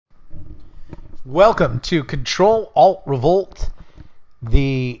Welcome to Control Alt Revolt,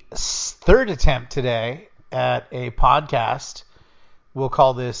 the third attempt today at a podcast. We'll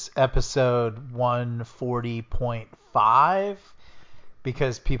call this episode 140.5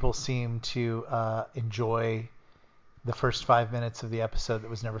 because people seem to enjoy the first 5 minutes of the episode that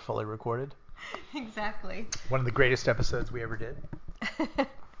was never fully recorded. Exactly. One of the greatest episodes we ever did.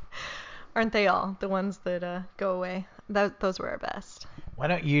 Aren't they all? The ones that go away. Those were our best. Why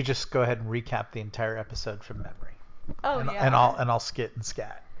don't you just go ahead and recap the entire episode from memory? Yeah. And I'll skit and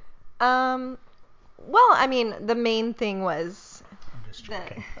scat. Well, I mean, the main thing was... I'm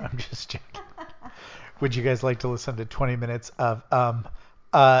just joking. Would you guys like to listen to 20 minutes of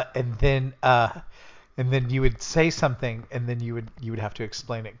and then you would say something and then you would have to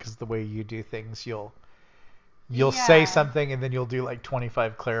explain it because the way you do things, you'll say something and then you'll do like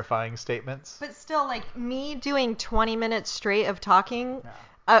 25 clarifying statements. But still, like me doing 20 minutes straight of talking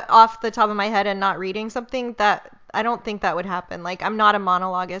off the top of my head and not reading something, that I don't think that would happen. Like, I'm not a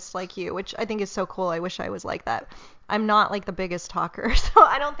monologuist like you, which I think is so cool. I wish I was like that. I'm not like the biggest talker, so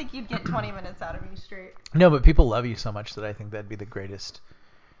I don't think you'd get 20 minutes out of me straight. No, but people love you so much that I think that'd be the greatest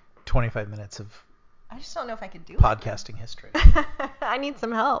 25 minutes of I just don't know if I could do podcasting history. I need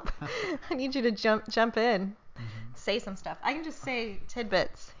some help. I need you to jump in. Say some stuff. I can just say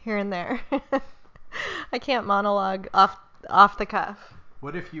tidbits here and there. I can't monologue off the cuff.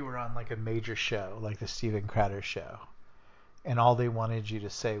 What if you were on like a major show, like the Steven Crowder show, and all they wanted you to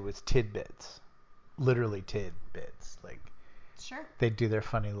say was tidbits? Literally tidbits. Like, sure. They'd do their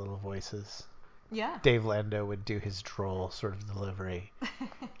funny little voices. Yeah. Dave Lando would do his droll sort of delivery.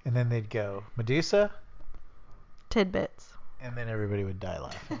 And then they'd go, Medusa? Tidbits. And then everybody would die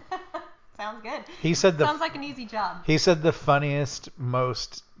laughing. Sounds good. Sounds like an easy job. He said the funniest,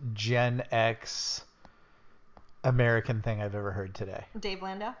 most Gen X American thing I've ever heard today. Dave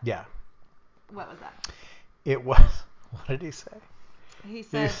Lando? Yeah. What was that? It was, what did he say? He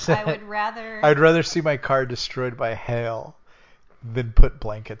said I'd rather see my car destroyed by hail than put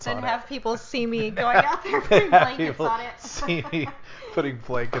blankets on it. Than have people see me going out there putting blankets on it. See me putting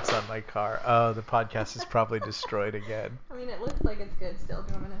blankets on my car. Oh, the podcast is probably destroyed again. I mean, it looks like it's good still.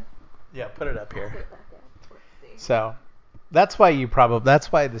 Do you want me to? Yeah, put it up here. Put it back up. Let's see. So, that's why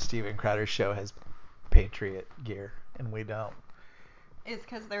the Steven Crowder show has Patriot gear and we don't. It's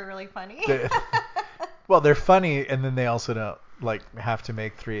because they're really funny. Well, they're funny, and then they also don't have to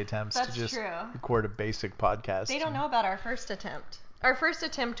make 3 attempts That's to just true. record a basic podcast. They don't know about our first attempt. Our first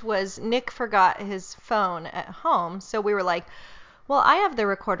attempt was Nick forgot his phone at home, so we were like, well, I have the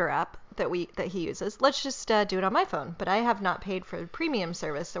recorder app that he uses. Let's just do it on my phone. But I have not paid for the premium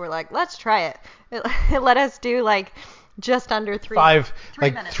service, so we're like, let's try it. It let us do just under 3 minutes.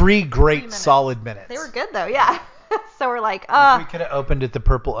 3 great solid minutes. They were good though, yeah. So we're like, we could have opened at the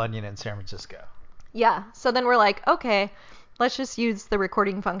Purple Onion in San Francisco. Yeah. So then we're like, okay, let's just use the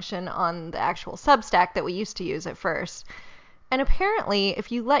recording function on the actual Substack that we used to use at first. And apparently, if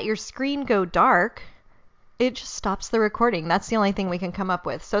you let your screen go dark, it just stops the recording. That's the only thing we can come up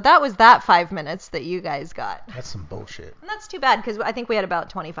with. So that was that 5 minutes that you guys got. That's some bullshit. And that's too bad because I think we had about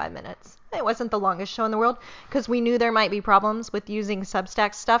 25 minutes. It wasn't the longest show in the world because we knew there might be problems with using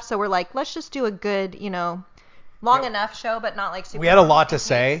Substack stuff. So we're like, let's just do a good, long enough show, but not like super. We had a lot to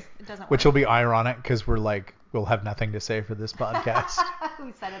say, which will work. be ironic because we'll have nothing to say for this podcast.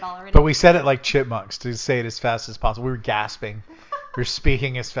 We said it already. But we said it like chipmunks to say it as fast as possible. We were gasping. We were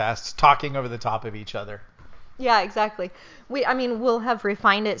speaking as fast, talking over the top of each other. Yeah, exactly. We'll have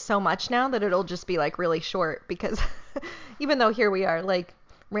refined it so much now that it'll just be really short because even though here we are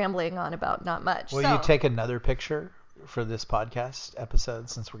rambling on about not much. Will you take another picture for this podcast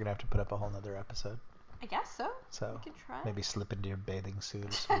episode since we're going to have to put up a whole nother episode? I guess so. So we can try. Maybe slip into your bathing suit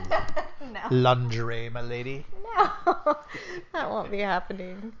or some No. lingerie, my lady. No, that won't be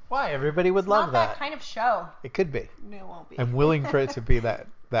happening. Why? Everybody would love that. Not that kind of show. It could be. No, it won't be. I'm willing for it to be that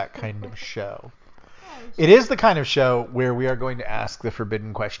kind of show. It is the kind of show where we are going to ask the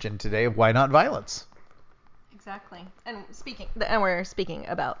forbidden question today of why not violence? Exactly. And we're speaking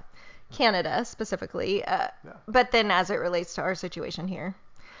about Canada specifically, but then as it relates to our situation here.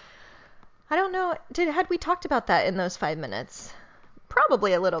 I don't know. Had we talked about that in those 5 minutes?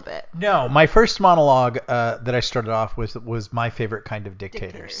 Probably a little bit. No, my first monologue that I started off with was my favorite kind of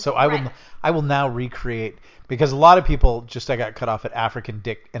dictators. So I will now recreate, because a lot of people I got cut off at African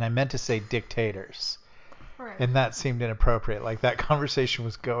and I meant to say dictators. Right. And that seemed inappropriate. Like that conversation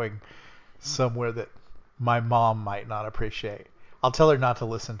was going somewhere that my mom might not appreciate. I'll tell her not to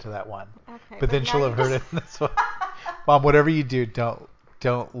listen to that one. Okay, but then she'll have heard it. And that's what, Mom, whatever you do,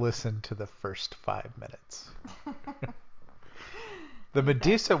 don't listen to the first 5 minutes. The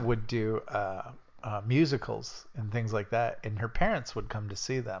Medusa would do musicals and things like that, and her parents would come to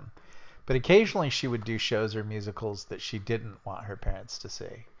see them. But occasionally she would do shows or musicals that she didn't want her parents to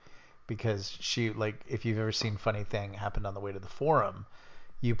see. Because she, like, if you've ever seen Funny Thing Happened on the Way to the Forum,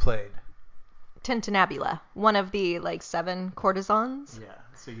 you played Tintinnabula, one of the like 7 courtesans. Yeah,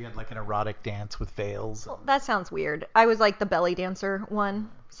 so you had like an erotic dance with veils. Well, that sounds weird. I was like the belly dancer one,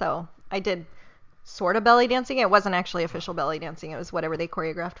 so I did sort of belly dancing. It wasn't actually official belly dancing. It was whatever they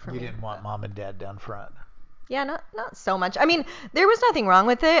choreographed for me. You didn't want mom and dad down front. Yeah, not so much. I mean, there was nothing wrong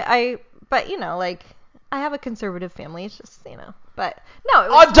with it. But you know, like I have a conservative family. It's just, you know, but no, it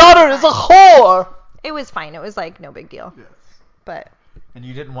was Our daughter is a whore. It was fine. It was like no big deal. Yes. But. And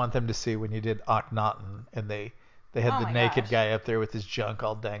you didn't want them to see when you did Akhenaten and they had the naked guy up there with his junk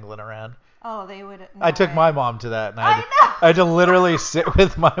all dangling around. Oh, they would. No I took way. my mom to that, and I had to literally sit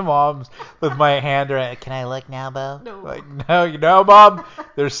with my mom's with my hand around. Can I look now, Bo? No. Like, no, you know, Mom,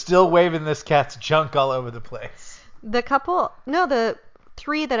 they're still waving this cat's junk all over the place. The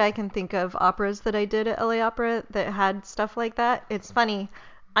 3 that I can think of operas that I did at LA Opera that had stuff like that. It's funny.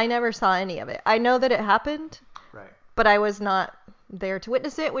 I never saw any of it. I know that it happened. Right. But I was not there to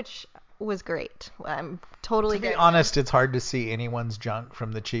witness it, which was great. I'm totally. To be honest, it's hard to see anyone's junk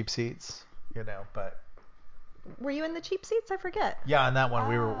from the cheap seats, you know. But were you in the cheap seats? I forget. Yeah, on that one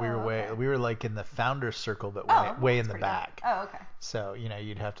we were like in the founders circle, but way in the back. Oh, okay. So you know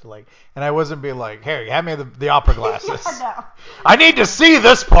you'd have to like, and I wasn't being like, "Hey, hand me the opera glasses. Yeah, no. I need to see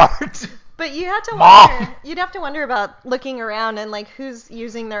this part." But you had to Mom! wonder. You'd have to wonder about looking around and like who's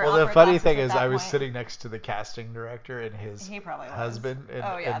using their. Well, opera the funny glasses thing at is, that I was point. sitting next to the casting director and his He probably was. husband, and,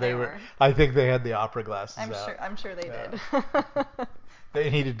 Oh, yeah, and they they were. were. I think they had the opera glasses out. I'm sure they did.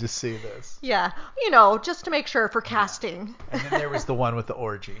 They needed to see this. Yeah, you know, just to make sure for casting. And then there was the one with the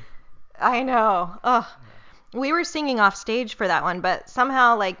orgy. I know. Ugh. We were singing off stage for that one, but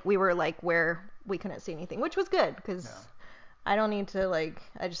somehow like we were like where we couldn't see anything, which was good because I don't need to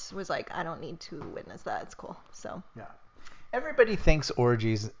I just was like, I don't need to witness that. It's cool. So. Yeah. Everybody thinks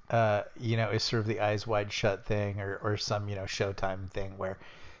orgies, is sort of the Eyes Wide Shut thing or some, Showtime thing where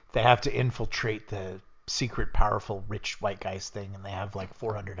they have to infiltrate the secret, powerful, rich white guys thing, and they have like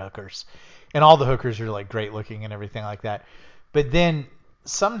 400 hookers, and all the hookers are like great looking and everything like that. But then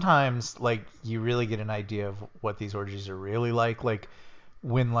sometimes like you really get an idea of what these orgies are really like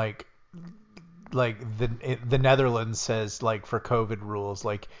when like the Netherlands says like for COVID rules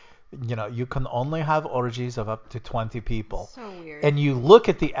you can only have orgies of up to 20 people. So weird. And you look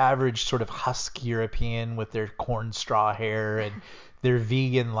at the average sort of husk European with their corn straw hair and their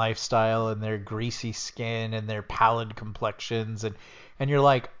vegan lifestyle and their greasy skin and their pallid complexions and you're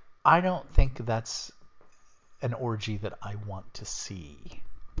like, I don't think that's an orgy that I want to see.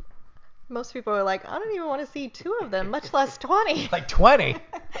 Most people are like, I don't even want to see 2 of them, much less 20. Like 20.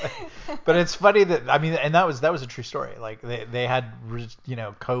 But it's funny that, I mean, and that was a true story. Like they had,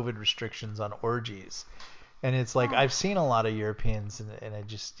 COVID restrictions on orgies. And it's like, I've seen a lot of Europeans and I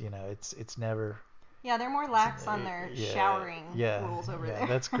just, it's never. Yeah, they're more lax on their showering rules over there.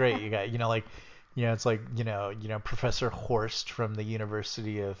 That's great. You got, it's like, Professor Horst from the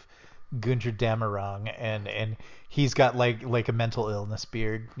University of Gunter Damerang, and he's got like a mental illness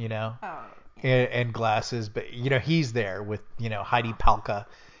beard, and glasses, but he's there with Heidi Palka,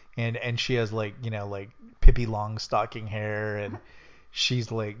 and she has like Pippi Longstocking hair, and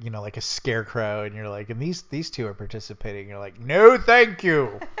she's like like a scarecrow, and you're like, and these 2 are participating. You're like, no, thank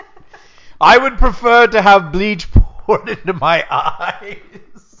you. I would prefer to have bleach poured into my eyes.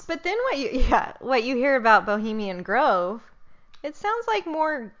 But then what you hear about Bohemian Grove, it sounds like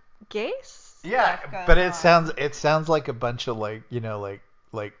more gay stuff but on. it sounds like a bunch of like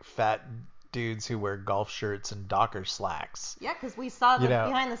fat dudes who wear golf shirts and Docker slacks. Yeah, because we saw the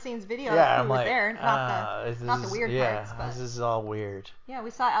behind the scenes video of who was there, not the weird parts. But this is all weird. Yeah, we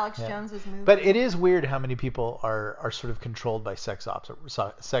saw Alex Jones's movie. But it is weird how many people are sort of controlled by sex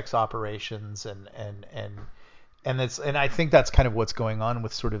operations and I think that's kind of what's going on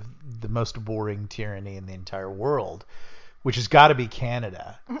with sort of the most boring tyranny in the entire world, which has got to be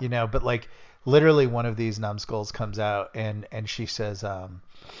Canada, but like literally one of these numbskulls comes out and she says,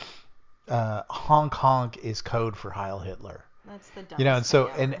 honk honk is code for Heil Hitler. That's the dumbest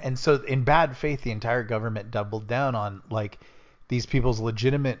thing and so in bad faith, the entire government doubled down on like these people's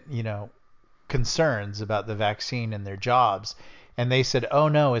legitimate, concerns about the vaccine and their jobs. And they said, oh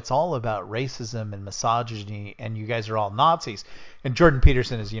no, it's all about racism and misogyny and you guys are all Nazis. And Jordan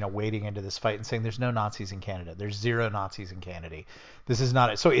Peterson is, wading into this fight and saying there's no Nazis in Canada. There's 0 Nazis in Canada. This is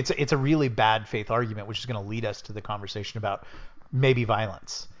not it. So it's a really bad faith argument, which is going to lead us to the conversation about maybe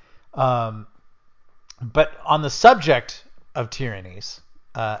violence. But on the subject of tyrannies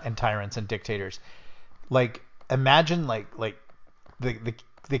and tyrants and dictators. Like imagine like the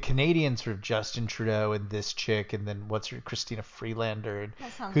the Canadian sort of Justin Trudeau and this chick and then what's her Christina Freelander and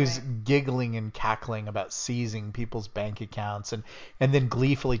That sounds who's right. giggling and cackling about seizing people's bank accounts and then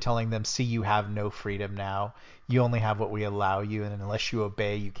gleefully telling them, see, you have no freedom now. You only have what we allow you, and unless you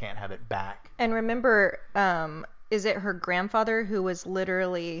obey, you can't have it back. And remember, is it her grandfather who was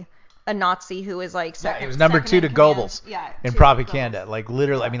literally a Nazi who was like Yeah, second? it was number second 2 in to command? Goebbels Yeah, in to propaganda. Goebbels. Like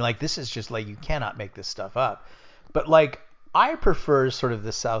literally, I mean, like this is just like you cannot make this stuff up. But like I prefer sort of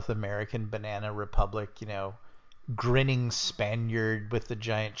the South American banana republic, grinning Spaniard with the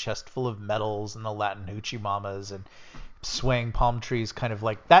giant chest full of medals and the Latin hoochie mamas and swaying palm trees, kind of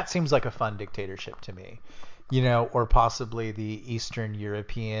like that seems like a fun dictatorship to me. Or possibly the Eastern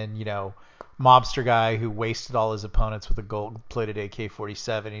European, mobster guy who wasted all his opponents with a gold-plated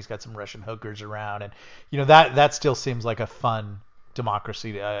AK-47. He's got some Russian hookers around, and that still seems like a fun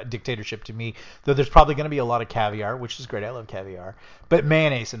democracy, dictatorship to me. Though there's probably going to be a lot of caviar, which is great. I love caviar, but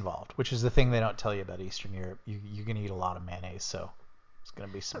mayonnaise involved, which is the thing they don't tell you about Eastern Europe. You're going to eat a lot of mayonnaise, so it's going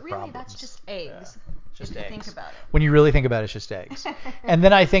to be some But really, problems. that's just eggs. Yeah, just if you eggs. think about it. When you really think about it, it's just eggs. And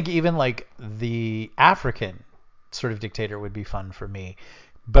then I think even like the African sort of dictator would be fun for me,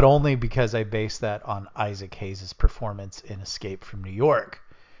 but only because I base that on Isaac Hayes' performance in Escape from New York,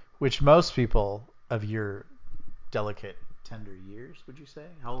 which most people of your delicate, tender years, would you say?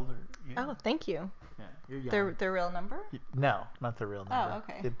 How old are you? Oh, thank you. Yeah, you're young. The real number? No, not the real number. Oh,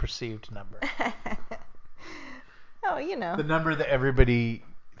 okay. The perceived number. Oh, The number that everybody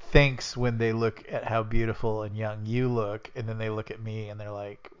thinks when they look at how beautiful and young you look, and then they look at me and they're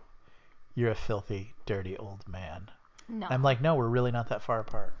like, you're a filthy, dirty old man. No. And I'm like, no, we're really not that far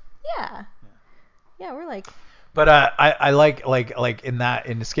apart. Yeah. Yeah, we're like. But I like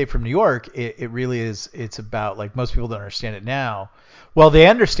in Escape from New York, it really is. It's about like most people don't understand it now. Well, they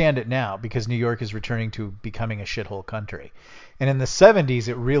understand it now because New York is returning to becoming a shithole country. And in the 70s,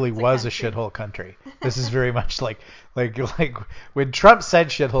 it really was a shithole country. This is very much like when Trump said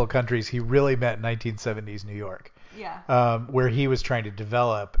shithole countries, he really meant 1970s New York. Yeah. Where he was trying to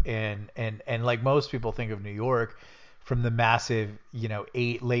develop and like most people think of New York from the massive,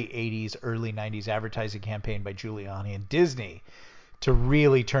 late 80s, early 90s advertising campaign by Giuliani and Disney to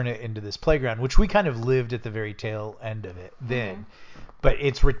really turn it into this playground, which we kind of lived at the very tail end of it then. Mm-hmm. But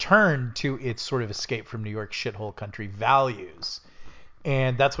it's returned to its sort of Escape from New York shithole country values.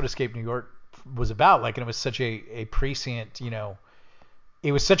 And that's what Escape New York was about. Like, and it was such a prescient,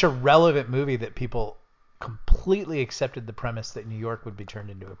 it was such a relevant movie that people completely accepted the premise that New York would be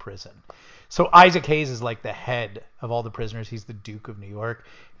turned into a prison. So Isaac Hayes is like the head of all the prisoners. He's the Duke of New York.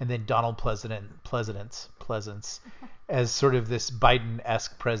 And then Donald Pleasance as sort of this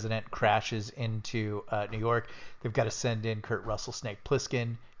Biden-esque president crashes into New York. They've got to send in Kurt Russell, Snake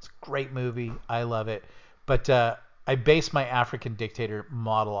Plissken. It's a great movie. I love it. But I base my African dictator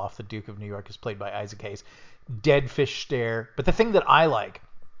model off the Duke of New York, who's played by Isaac Hayes. Dead fish stare. But the thing that I like,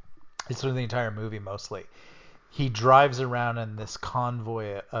 it's sort of the entire movie mostly, he drives around in this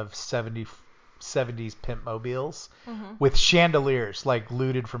convoy of 70s pimp mobiles with chandeliers like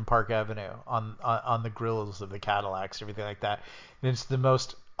looted from Park Avenue on the grills of the Cadillacs, everything like that. And it's the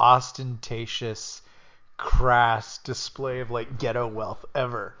most ostentatious, crass display of like ghetto wealth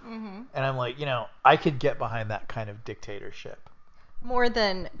ever. Mm-hmm. And I'm like, I could get behind that kind of dictatorship. More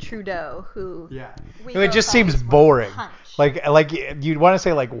than Trudeau, who it just seems boring. Like you'd want to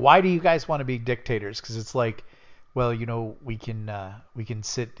say like, why do you guys want to be dictators? Because it's like, well, we can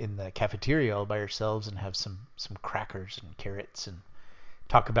sit in the cafeteria all by ourselves and have some crackers and carrots and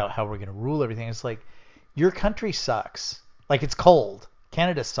talk about how we're gonna rule everything. It's like, your country sucks. Like, it's cold.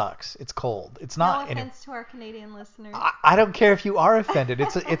 Canada sucks. It's cold. It's not. No offense to our Canadian listeners. I don't care if you are offended.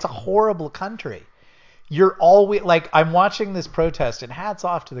 It's a horrible country. You're always like, I'm watching this protest, and hats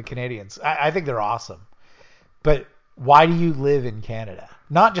off to the Canadians. I think they're awesome. But why do you live in Canada?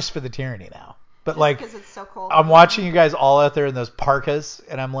 Not just for the tyranny now, but just like, because it's so cold. I'm watching you guys all out there in those parkas,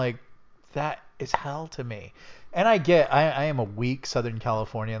 and I'm like, that is hell to me. And I am a weak Southern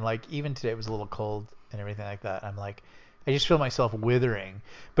Californian. Like, even today it was a little cold and everything like that. I'm like, I just feel myself withering.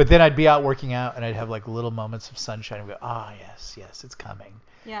 But then I'd be out working out, and I'd have like little moments of sunshine and go, yes, it's coming.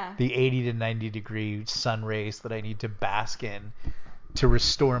 Yeah. The 80 to 90 degree sun rays that I need to bask in to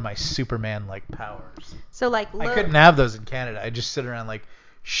restore my Superman-like powers. So like, I couldn't have those in Canada. I just sit around like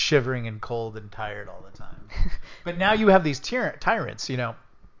shivering and cold and tired all the time. But now you have these tyrants,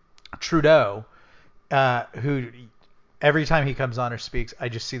 Trudeau, who every time he comes on or speaks, I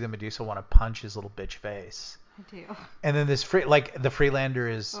just see the Medusa want to punch his little bitch face. I do. And then this the Freelander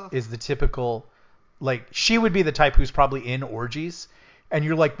is the typical like she would be the type who's probably in orgies, and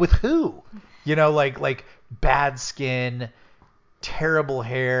you're like, with who? Like bad skin, terrible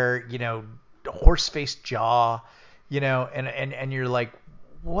hair, horse-faced jaw, and you're like,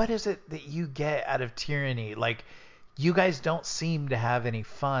 what is it that you get out of tyranny? Like, you guys don't seem to have any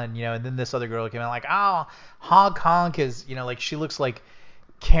fun, And then this other girl came out like, oh, honk honk is, like she looks like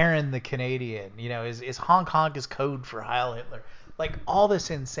Karen the Canadian, is honk honk is code for Heil Hitler. Like all this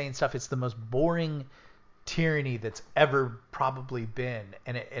insane stuff. It's the most boring tyranny that's ever probably been,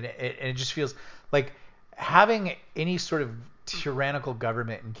 and it just feels like having any sort of tyrannical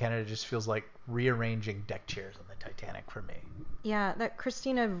government in Canada just feels like rearranging deck chairs on the Titanic for me. Yeah, that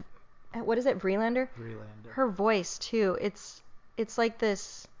Christina, what is it, Vreelander? Vreelander. Her voice too. It's like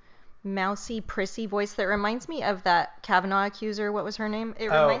this mousy, prissy voice that reminds me of that Kavanaugh accuser. What was her name? It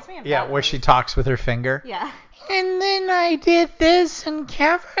reminds me of yeah, that where voice. she talks with her finger. Yeah. And then I did this, and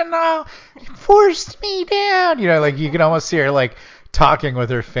Kavanaugh forced me down. Like you can almost see her like talking with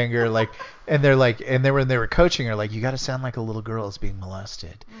her finger, like, and when they were coaching her, like, you got to sound like a little girl is being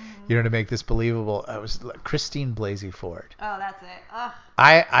molested, to make this believable. I was like, Christine Blasey Ford. Oh, that's it. Ugh.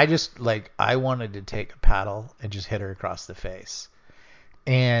 I just like I wanted to take a paddle and just hit her across the face,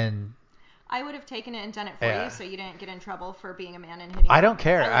 and I would have taken it and done it for Yeah. you, so you didn't get in trouble for being a man and hitting. I don't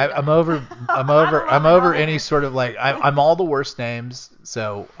care. I'm over. I'm I'm over over any it. sort of like. I'm all the worst names,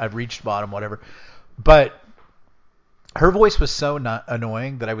 so I've reached bottom, whatever. But her voice was so not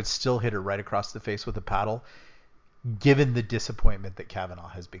annoying that I would still hit her right across the face with a paddle, given the disappointment that Kavanaugh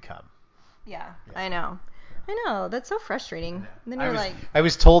has become. Yeah. I know. That's so frustrating. And then I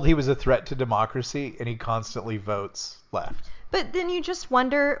was told he was a threat to democracy, and he constantly votes left. But then you just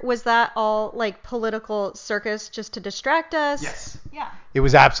wonder, was that all like political circus just to distract us? Yes. Yeah. It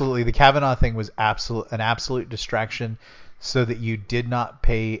was absolutely, the Kavanaugh thing was an absolute distraction, so that you did not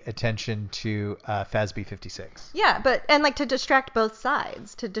pay attention to FASB 56. Yeah, and like to distract both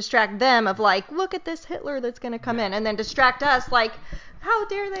sides, to distract them of like, look at this Hitler that's gonna come in, and then distract us like, how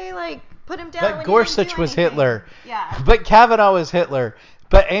dare they like put him down? But when Gorsuch was anything. Hitler. Yeah. But Kavanaugh was Hitler.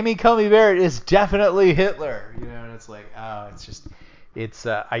 But Amy Coney Barrett is definitely Hitler. And it's like, oh, it's just, it's.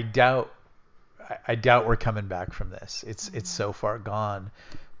 I doubt we're coming back from this. It's so far gone.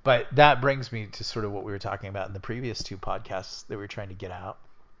 But that brings me to sort of what we were talking about in the previous two podcasts that we were trying to get out,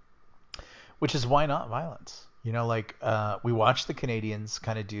 which is why not violence? We watched the Canadians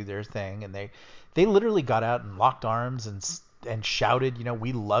kind of do their thing, and they literally got out and locked arms and shouted,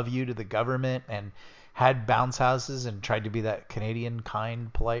 we love you to the government, and had bounce houses and tried to be that Canadian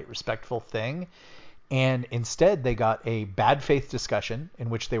kind, polite, respectful thing. And instead they got a bad faith discussion in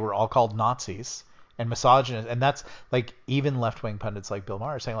which they were all called Nazis and misogynist. And that's like, even left-wing pundits like Bill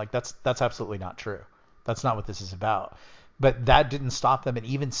Maher saying like, that's absolutely not true. That's not what this is about. But that didn't stop them. And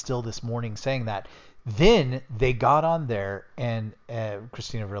even still this morning saying that, then they got on there and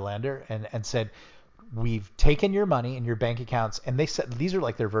Christina Verlander and said, we've taken your money and your bank accounts. And they said, these are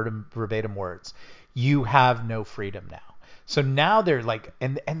like their verbatim words. You have no freedom now. So now they're like,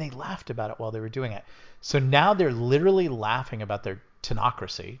 and they laughed about it while they were doing it. So now they're literally laughing about their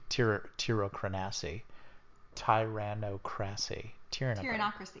tyrannocracy,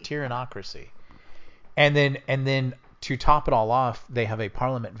 And then to top it all off, they have a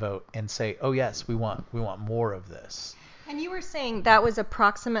parliament vote and say, oh yes, we want more of this. And you were saying that was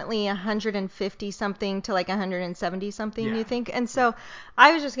approximately 150 something to like 170 something, Yeah. you think? And so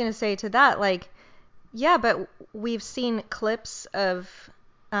I was just going to say to that, like, yeah, but we've seen clips of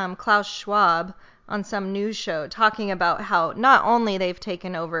Klaus Schwab on some news show talking about how not only they've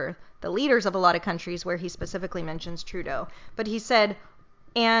taken over the leaders of a lot of countries, where he specifically mentions Trudeau, but he said,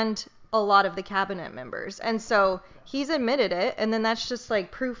 and a lot of the cabinet members. And so he's admitted it, and then that's just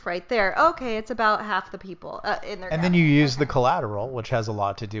like proof right there. Okay, it's about half the people in their And then you use the collateral, which has a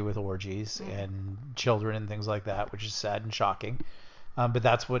lot to do with orgies and children and things like that, which is sad and shocking. But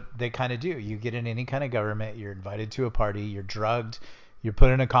that's what they kind of do. You get in any kind of government, you're invited to a party, you're drugged, you're put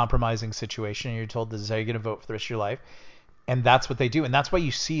in a compromising situation, and you're told this is how you're going to vote for the rest of your life. And that's what they do. And that's why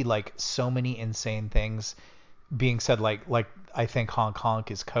you see like so many insane things being said, like I think honk honk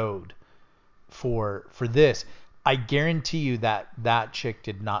is code for this. I guarantee you that chick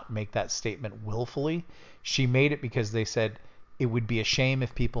did not make that statement willfully. She made it because they said it would be a shame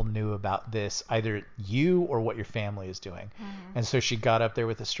if people knew about this, either you or what your family is doing. And so she got up there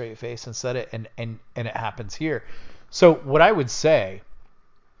with a straight face and said it, and it happens here. So what I would say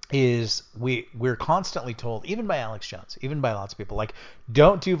is we're constantly told, even by Alex Jones, even by lots of people, like,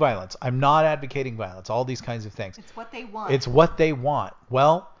 don't do violence. I'm not advocating violence, all these kinds of things. It's what they want. It's what they want.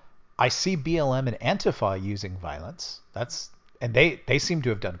 Well, I see BLM and Antifa using violence. And they seem to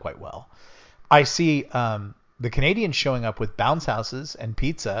have done quite well. I see the Canadians showing up with bounce houses and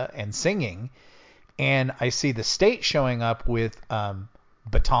pizza and singing, and I see the state showing up with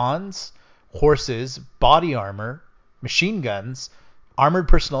batons, horses, body armor, machine guns, armored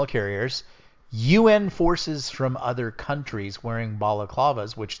personnel carriers, UN forces from other countries wearing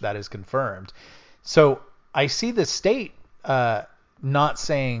balaclavas, which that is confirmed. So I see the state not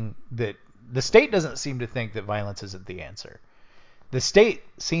saying that. The state doesn't seem to think that violence isn't the answer. The state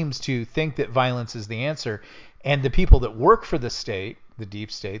seems to think that violence is the answer, and the people that work for the state, the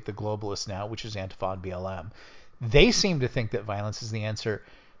deep state, the globalists now, which is Antifa and BLM, they seem to think that violence is the answer.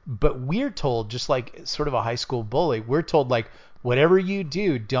 But we're told, just like sort of a high school bully, we're told like, whatever you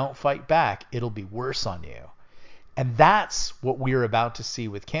do, don't fight back. It'll be worse on you. And that's what we're about to see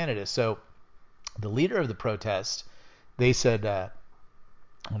with Canada. So the leader of the protest, they said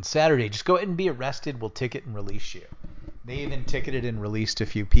on Saturday, just go ahead and be arrested. We'll ticket and release you. They even ticketed and released a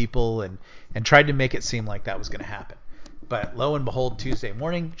few people and tried to make it seem like that was going to happen. But lo and behold, Tuesday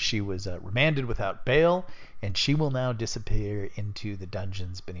morning, she was remanded without bail, and she will now disappear into the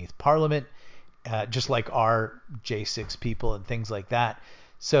dungeons beneath Parliament, just like our J6 people and things like that.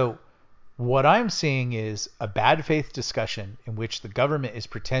 So what I'm seeing is a bad faith discussion in which the government is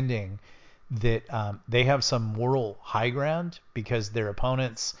pretending that they have some moral high ground because their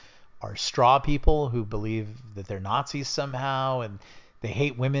opponents are straw people who believe that they're Nazis somehow, and they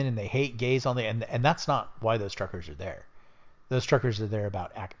hate women and they hate gays and that's not why those truckers are there. Those truckers are there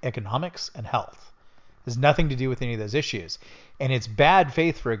about economics and health. It has nothing to do with any of those issues. And it's bad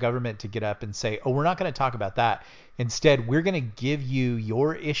faith for a government to get up and say, oh, we're not going to talk about that. Instead, we're going to give you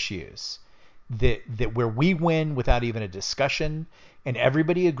your issues that where we win without even a discussion and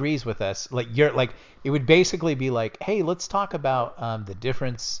everybody agrees with us. It would basically be like, hey, let's talk about the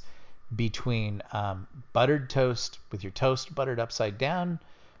difference between buttered toast with your toast buttered upside down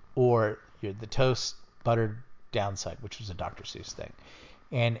or the toast buttered downside, which was a Dr. Seuss thing.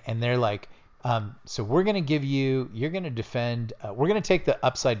 And they're like, so we're going to give you, you're going to defend, we're going to take the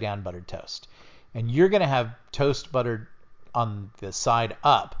upside down buttered toast, and you're going to have toast buttered on the side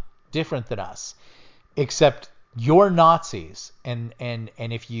up, different than us, except you're Nazis. And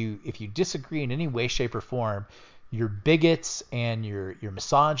if you disagree in any way, shape, or form, you're bigots and you're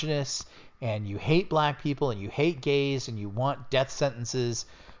misogynists and you hate black people and you hate gays and you want death sentences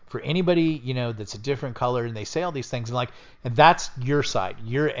for anybody, that's a different color. And they say all these things and that's your side.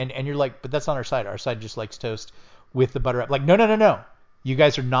 You're like, but that's not our side. Our side just likes toast with the butter up. Like, no. You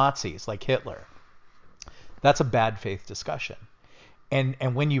guys are Nazis like Hitler. That's a bad faith discussion.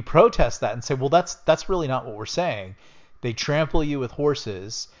 And when you protest that and say, well, that's really not what we're saying. They trample you with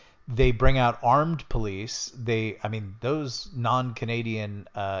horses. They bring out armed police. Those non-Canadian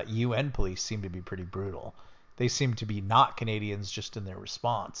UN police seem to be pretty brutal. They seem to be not Canadians just in their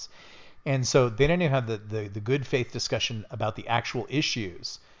response. And so they don't even have the good faith discussion about the actual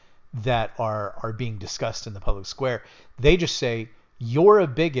issues that are being discussed in the public square. They just say, you're a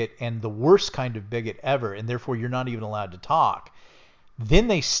bigot and the worst kind of bigot ever, and therefore you're not even allowed to talk. Then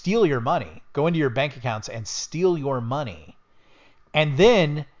they steal your money, go into your bank accounts and steal your money. And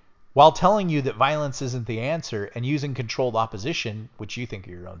then, while telling you that violence isn't the answer and using controlled opposition, which you think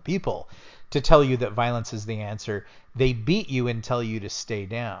are your own people, to tell you that violence is the answer, they beat you and tell you to stay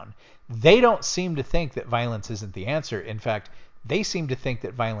down. They don't seem to think that violence isn't the answer. In fact, they seem to think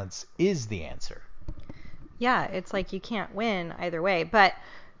that violence is the answer. Yeah, it's like you can't win either way. But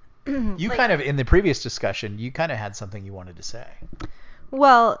you kind of, in the previous discussion, you kind of had something you wanted to say.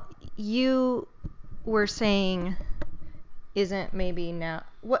 Well, you were saying, isn't maybe now,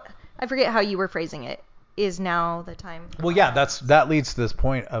 what, I forget how you were phrasing it, is now the time for Well, yeah, that leads to this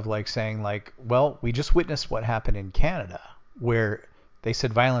point of saying well, we just witnessed what happened in Canada where they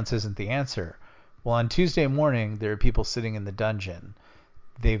said violence isn't the answer. Well, on Tuesday morning, there are people sitting in the dungeon.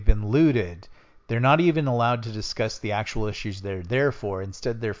 They've been looted. They're not even allowed to discuss the actual issues they're there for.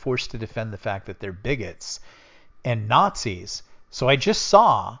 Instead, they're forced to defend the fact that they're bigots and Nazis. So I just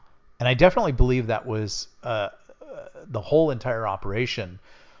saw, and I definitely believe that was the whole entire operation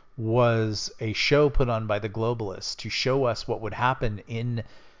was a show put on by the globalists to show us what would happen in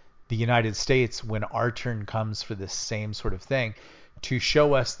the United States when our turn comes for this same sort of thing, to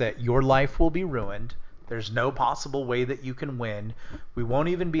show us that your life will be ruined. There's no possible way that you can win. We won't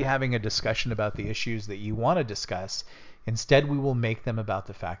even be having a discussion about the issues that you want to discuss. Instead, we will make them about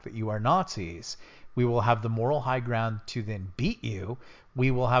the fact that you are Nazis. We will have the moral high ground to then beat you.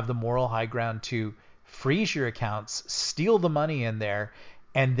 We will have the moral high ground to freeze your accounts, steal the money in there,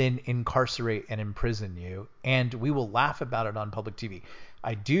 and then incarcerate and imprison you. And we will laugh about it on public TV.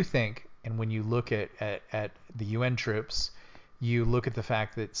 I do think, and when you look at the UN troops, You look at the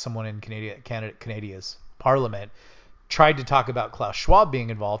fact that someone in Canada's parliament tried to talk about Klaus Schwab being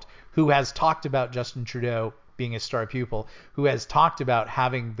involved, who has talked about Justin Trudeau being a star pupil, who has talked about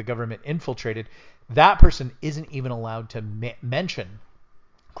having the government infiltrated. That person isn't even allowed to mention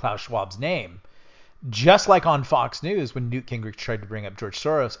Klaus Schwab's name. Just like on Fox News when Newt Gingrich tried to bring up George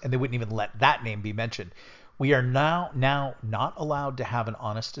Soros, and they wouldn't even let that name be mentioned. We are now not allowed to have an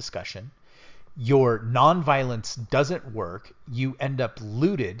honest discussion. Your nonviolence doesn't work. You end up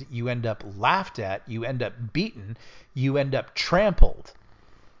looted. You end up laughed at. You end up beaten. You end up trampled.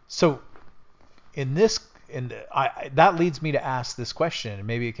 So that leads me to ask this question, and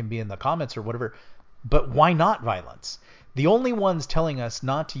maybe it can be in the comments or whatever, but why not violence? The only ones telling us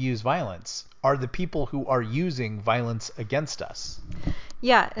not to use violence are the people who are using violence against us.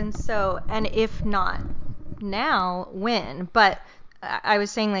 Yeah, and if not now, when? But I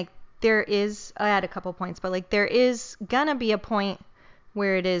was saying, like, I had a couple points, but like there is gonna be a point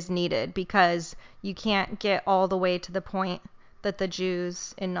where it is needed, because you can't get all the way to the point that the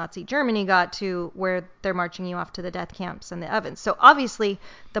Jews in Nazi Germany got to, where they're marching you off to the death camps and the ovens. So obviously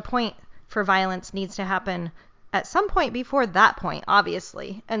the point for violence needs to happen at some point before that point,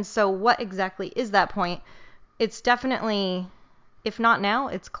 obviously. And so what exactly is that point? It's definitely, if not now,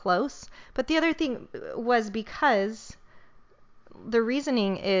 it's close. But the other thing was, because the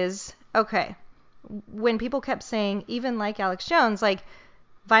reasoning is, okay, when people kept saying, even like Alex Jones, like,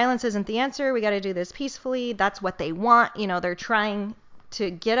 violence isn't the answer, we got to do this peacefully, that's what they want, they're trying to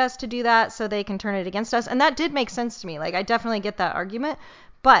get us to do that so they can turn it against us. And that did make sense to me. Like, I definitely get that argument,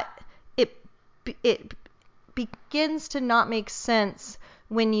 but it begins to not make sense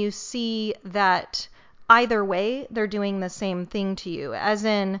when you see that either way they're doing the same thing to you. As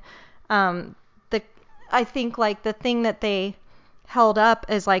in, I think like the thing that they held up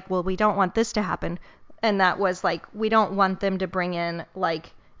is like, well, we don't want this to happen. And that was like, we don't want them to bring in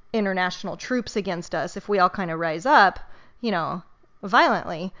like international troops against us if we all kind of rise up,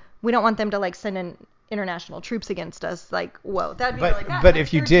 violently. We don't want them to like send in international troops against us. Like, whoa, that'd be really bad. But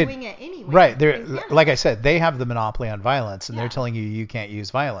if you did, doing it anyway, right, they're like I said, they have the monopoly on violence, and Yeah. they're telling you can't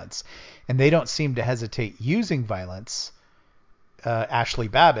use violence, and they don't seem to hesitate using violence. Ashley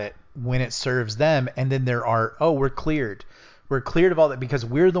Babbitt, when it serves them, and then we're cleared of all that because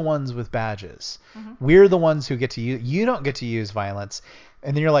we're the ones with badges. Mm-hmm. We're the ones who get to use. You don't get to use violence.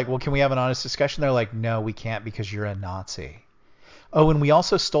 And then you're like, well, can we have an honest discussion? They're like, no, we can't because you're a Nazi. Oh, and we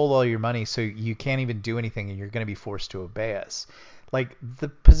also stole all your money, so you can't even do anything, and you're going to be forced to obey us. Like, the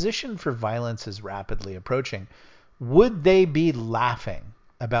position for violence is rapidly approaching. Would they be laughing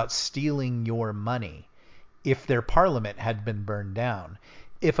about stealing your money if their parliament had been burned down?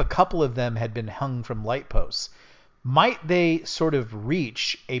 If a couple of them had been hung from light posts? Might they sort of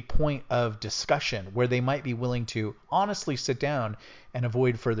reach a point of discussion where they might be willing to honestly sit down and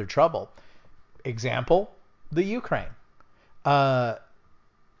avoid further trouble? Example, the Ukraine. Biden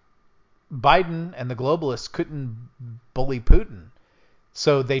and the globalists couldn't bully Putin,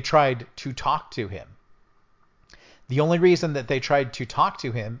 so they tried to talk to him. The only reason that they tried to talk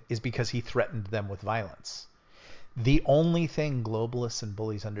to him is because he threatened them with violence. The only thing globalists and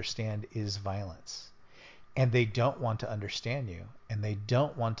bullies understand is violence. And they don't want to understand you, and they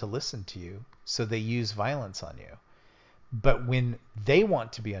don't want to listen to you, so they use violence on you. But when they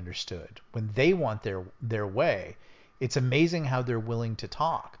want to be understood, when they want their way, it's amazing how they're willing to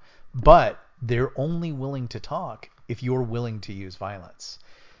talk. But they're only willing to talk if you're willing to use violence.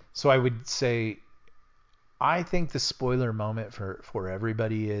 So I would say, I think the spoiler moment for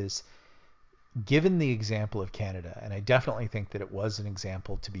everybody is, given the example of Canada, and I definitely think that it was an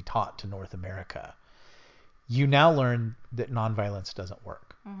example to be taught to North America, you now learn that nonviolence doesn't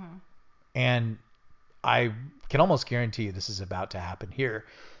work. Mm-hmm. And I can almost guarantee you this is about to happen here.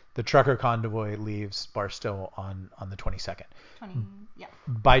 The trucker convoy leaves Barstow on the 22nd. Yeah.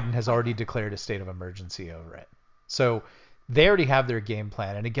 Biden has already declared a state of emergency over it. So they already have their game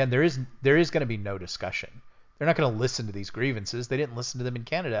plan. And again, there is going to be no discussion. They're not going to listen to these grievances. They didn't listen to them in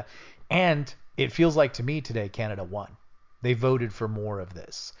Canada. And it feels like to me today, Canada won. They voted for more of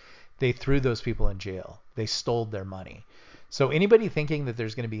this. They threw those people in jail. They stole their money. So anybody thinking that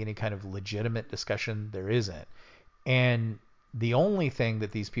there's going to be any kind of legitimate discussion, there isn't. And the only thing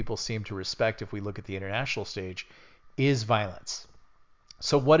that these people seem to respect, if we look at the international stage, is violence.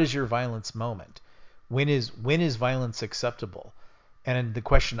 So what is your violence moment? When is violence acceptable? And the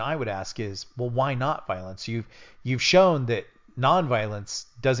question I would ask is, well, why not violence? You've shown that nonviolence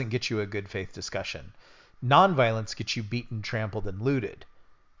doesn't get you a good faith discussion. Nonviolence gets you beaten, trampled, and looted.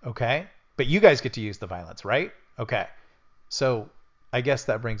 Okay? But you guys get to use the violence, right? Okay. So I guess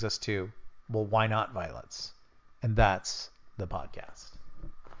that brings us to, well, why not violence? And that's the podcast.